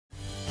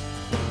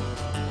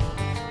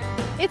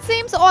It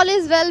seems all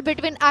is well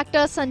between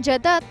actors Sanjay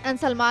Dutt and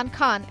Salman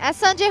Khan, as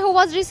Sanjay, who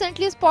was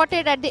recently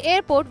spotted at the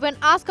airport when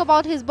asked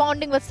about his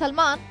bonding with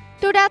Salman,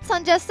 to that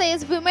Sanjay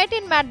says, "We met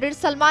in Madrid,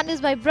 Salman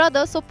is my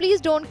brother, so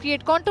please don't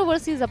create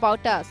controversies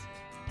about us."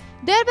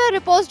 There were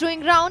reports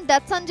doing round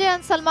that Sanjay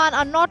and Salman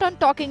are not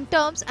on talking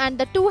terms and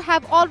the two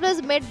have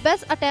always made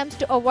best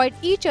attempts to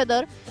avoid each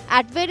other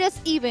at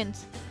various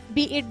events,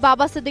 be it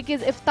Baba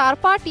Siddiqui's iftar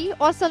party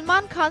or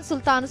Salman Khan's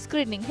Sultan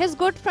screening. His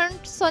good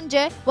friend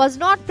Sanjay was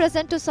not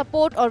present to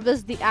support or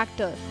wish the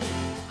actor.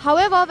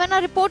 However, when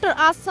a reporter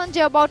asked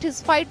Sanjay about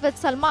his fight with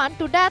Salman,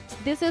 to that,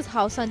 this is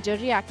how Sanjay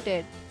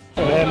reacted.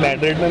 मैं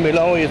Madrid में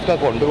मिला हूँ, इसका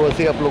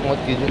controversy आप लोग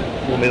मत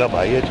कीजिए। वो मेरा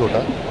भाई है छोटा,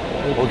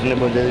 उसने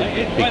मुझे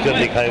पिक्चर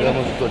दिखाएगा,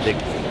 मैं उसको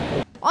देख।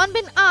 On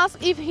being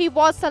asked if he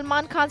was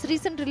Salman Khan's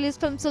recent release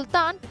film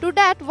Sultan, to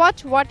that,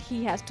 watch what he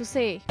has to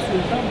say.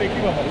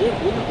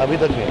 अभी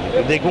तक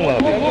नहीं, देखूंगा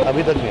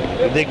अभी तक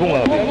नहीं, देखूंगा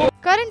अभी।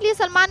 Currently,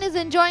 Salman is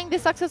enjoying the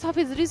success of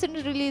his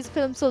recently released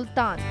film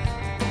Sultan.